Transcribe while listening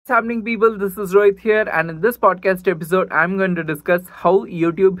happening, people? This is Rohit here, and in this podcast episode, I'm going to discuss how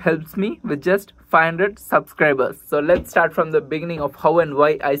YouTube helps me with just 500 subscribers. So let's start from the beginning of how and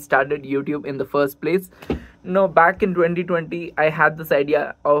why I started YouTube in the first place. Back in 2020, I had this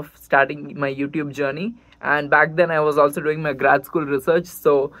idea of starting my YouTube journey, and back then I was also doing my grad school research.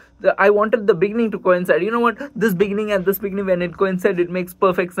 So I wanted the beginning to coincide. You know what? This beginning and this beginning, when it coincides, it makes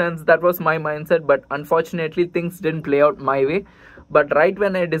perfect sense. That was my mindset, but unfortunately, things didn't play out my way. But right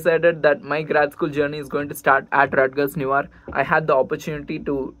when I decided that my grad school journey is going to start at Rutgers, New York, I had the opportunity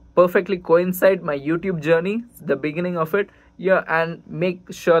to perfectly coincide my YouTube journey, the beginning of it, and make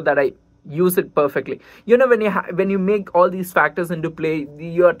sure that I use it perfectly. When you make all these factors into play,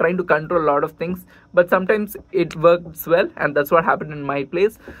 you are trying to control a lot of things, but sometimes it works well, and that's what happened in my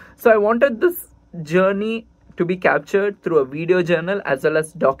place. So I wanted this journey to be captured through a video journal, as well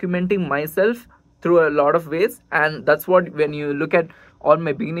as documenting myself through a lot of ways. And that's what, when you look at all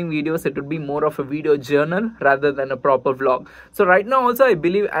my beginning videos, it would be more of a video journal rather than a proper vlog. So right now also, I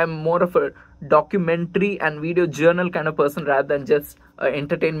believe I'm more of a documentary and video journal kind of person rather than just an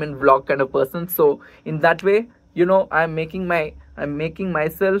entertainment vlog kind of person. So in that way, I'm making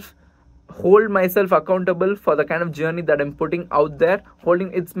myself hold myself accountable for the kind of journey that I'm putting out there.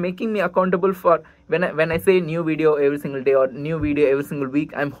 It's making me accountable for when I say new video every single day or new video every single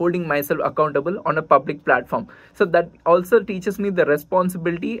week, I'm holding myself accountable on a public platform. So that also teaches me the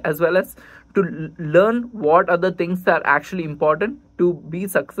responsibility, as well as to learn what other things are actually important to be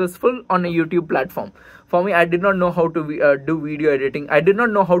successful on a YouTube platform. For me, I did not know how to do video editing. I did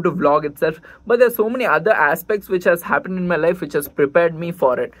not know how to vlog itself. But there's so many other aspects which has happened in my life which has prepared me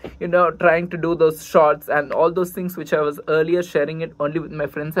for it. Trying to do those shorts and all those things which I was earlier sharing it only with my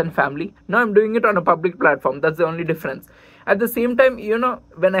friends and family. Now I'm doing it on a public platform. That's the only difference. At the same time,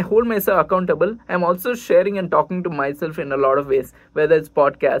 when I hold myself accountable, I'm also sharing and talking to myself in a lot of ways, whether it's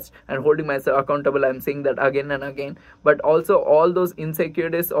podcast and holding myself accountable. I'm saying that again and again, but also all those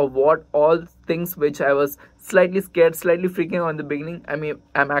insecurities of all things which I was slightly scared, slightly freaking out in the beginning.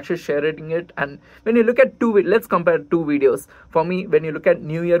 I'm actually sharing it. And when you look at let's compare two videos. For me, when you look at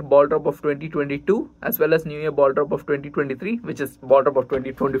New Year ball drop of 2022, as well as New Year ball drop of 2023, which is ball drop of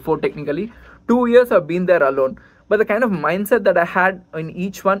 2024 technically, 2 years have been there alone. But the kind of mindset that I had in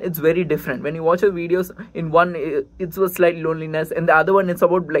each one, it's very different. When you watch the videos, in one, it was slight loneliness. And the other one, it's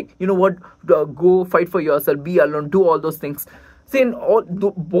about go fight for yourself, be alone, do all those things. See, in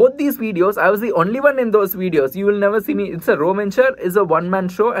both these videos, I was the only one in those videos. You will never see me. It's a raw venture, it's a one-man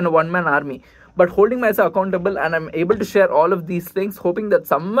show and a one-man army. But holding myself accountable, and I'm able to share all of these things, hoping that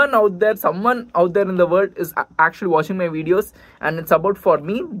someone out there in the world is actually watching my videos. And it's about, for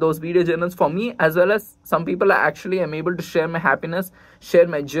me, those video journals for me, as well as some people I'm able to share my happiness, share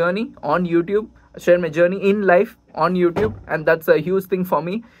my journey on YouTube, share my journey in life on YouTube. And that's a huge thing for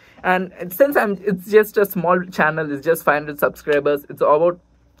me. And since it's just a small channel, it's just 500 subscribers, it's about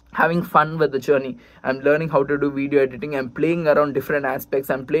having fun with the journey. I'm learning how to do video editing. I'm playing around different aspects.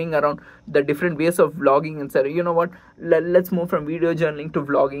 I'm playing around the different ways of vlogging and saying, you know what, let's move from video journaling to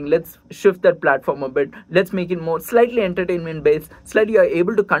vlogging. Let's shift that platform a bit. Let's make it more slightly entertainment based. Slightly you're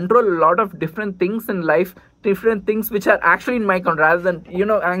able to control a lot of different things in life, different things which are actually in my control, rather than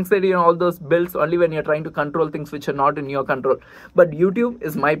anxiety and all those bills only when you're trying to control things which are not in your control. But YouTube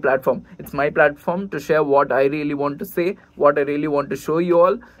is my platform. It's my platform to share what I really want to say, what I really want to show you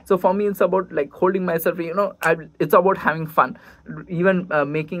all. So for me, it's about holding myself, it's about having fun, even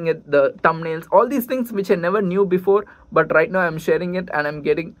making it the thumbnails, all these things which I never knew before, but right now I'm sharing it, and I'm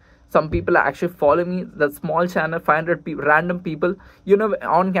getting some people actually follow me. The small channel, 500 people, random people.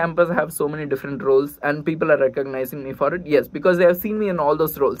 On campus I have so many different roles, and people are recognizing me for it. Yes, because they have seen me in all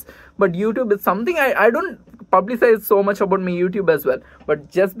those roles. But YouTube is something I don't publicize so much about my YouTube as well.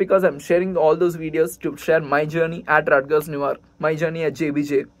 But just because I'm sharing all those videos to share my journey at Rutgers, New York, my journey at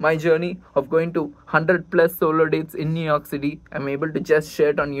JBJ, my journey of going to 100+ solo dates in New York City, I'm able to just share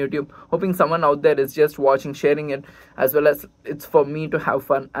it on YouTube, hoping someone out there is just watching, sharing it, as well as it's for me to have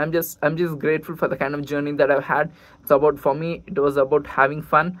fun. I'm just grateful for the kind of journey that I've had. For me, it was about having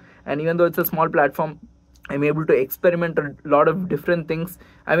fun. And even though it's a small platform, I'm able to experiment a lot of different things.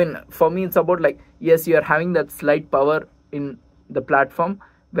 For me, it's about yes, you are having that slight power in the platform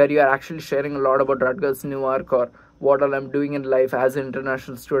where you are actually sharing a lot about Rutgers, New York, or what all I'm doing in life as an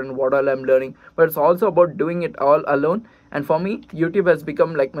international student, what all I'm learning. But it's also about doing it all alone. And for me, YouTube has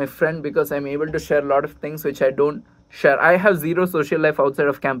become like my friend, because I'm able to share a lot of things which I don't share. I have zero social life outside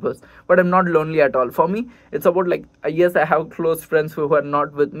of campus, but I'm not lonely at all. For me, it's about yes, I have close friends who are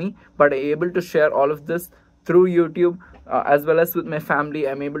not with me, but I'm able to share all of this through YouTube as well as with my family.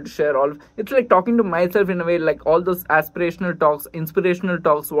 I'm able to share all. It's like talking to myself in a way, like all those aspirational talks, inspirational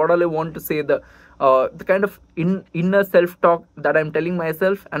talks, what all I want to say, the kind of inner self talk that I'm telling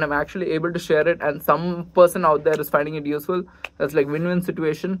myself, and I'm actually able to share it, and some person out there is finding it useful. That's like win-win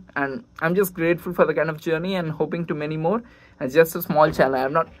situation, and I'm just grateful for the kind of journey and hoping to many more. It's just a small channel.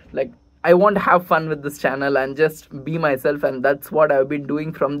 I'm not like, I want to have fun with this channel and just be myself, and that's what I've been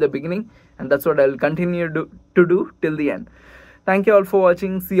doing from the beginning, and that's what I'll continue to do till the end. Thank you all for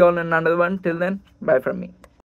watching. See you all in another one. Till then, bye from me.